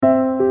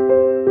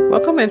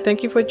Welcome and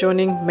thank you for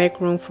joining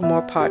Make Room for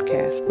More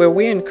podcast, where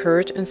we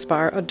encourage and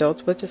inspire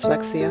adults with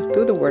dyslexia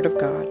through the Word of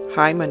God.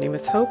 Hi, my name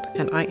is Hope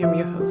and I am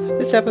your host.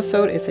 This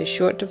episode is a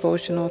short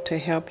devotional to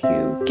help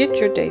you get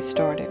your day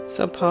started.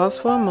 So pause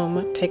for a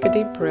moment, take a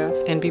deep breath,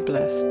 and be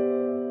blessed.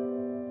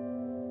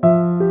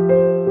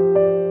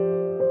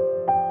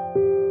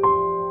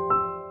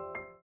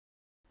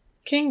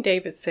 King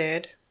David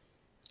said,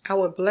 "I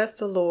will bless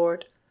the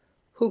Lord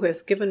who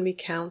has given me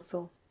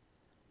counsel.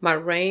 My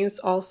reins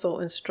also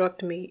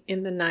instruct me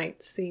in the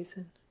night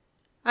season.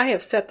 I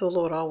have set the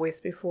Lord always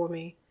before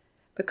me.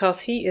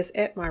 Because he is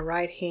at my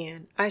right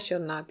hand, I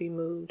shall not be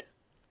moved.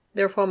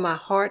 Therefore my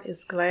heart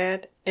is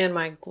glad, and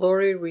my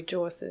glory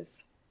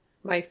rejoices.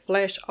 My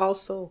flesh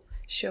also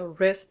shall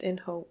rest in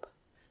hope."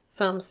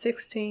 Psalm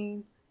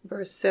 16,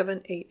 verse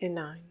 7, 8, and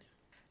 9.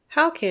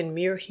 How can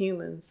mere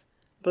humans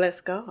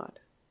bless God?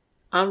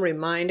 I'm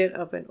reminded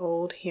of an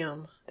old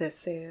hymn that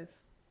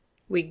says,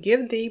 "We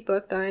give thee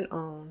but thine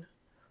own,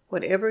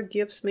 whatever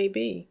gifts may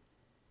be.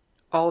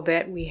 All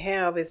that we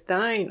have is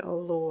thine, O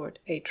Lord,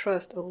 a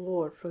trust, O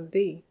Lord, from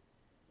thee."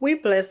 We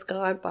bless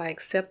God by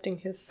accepting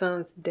his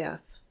son's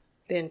death,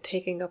 then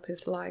taking up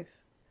his life.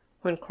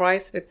 When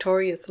Christ's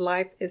victorious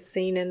life is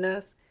seen in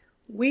us,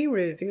 we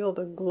reveal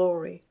the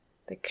glory,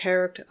 the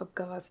character of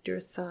God's dear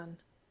Son.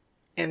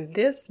 And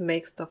this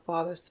makes the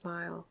Father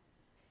smile.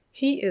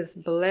 He is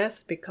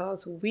blessed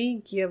because we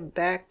give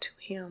back to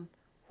him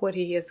what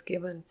he has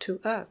given to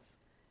us,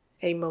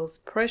 a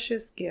most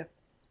precious gift,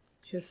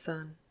 his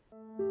Son.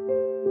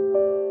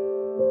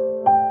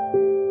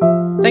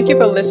 Thank you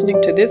for listening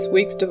to this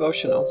week's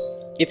devotional.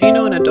 If you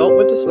know an adult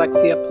with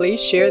dyslexia, please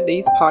share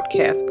these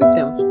podcasts with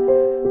them.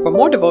 For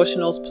more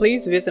devotionals,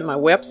 please visit my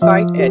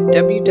website at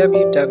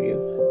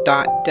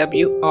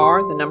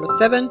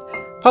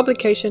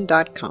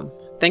www.wr7publication.com.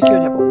 Thank you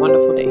and have a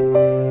wonderful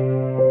day.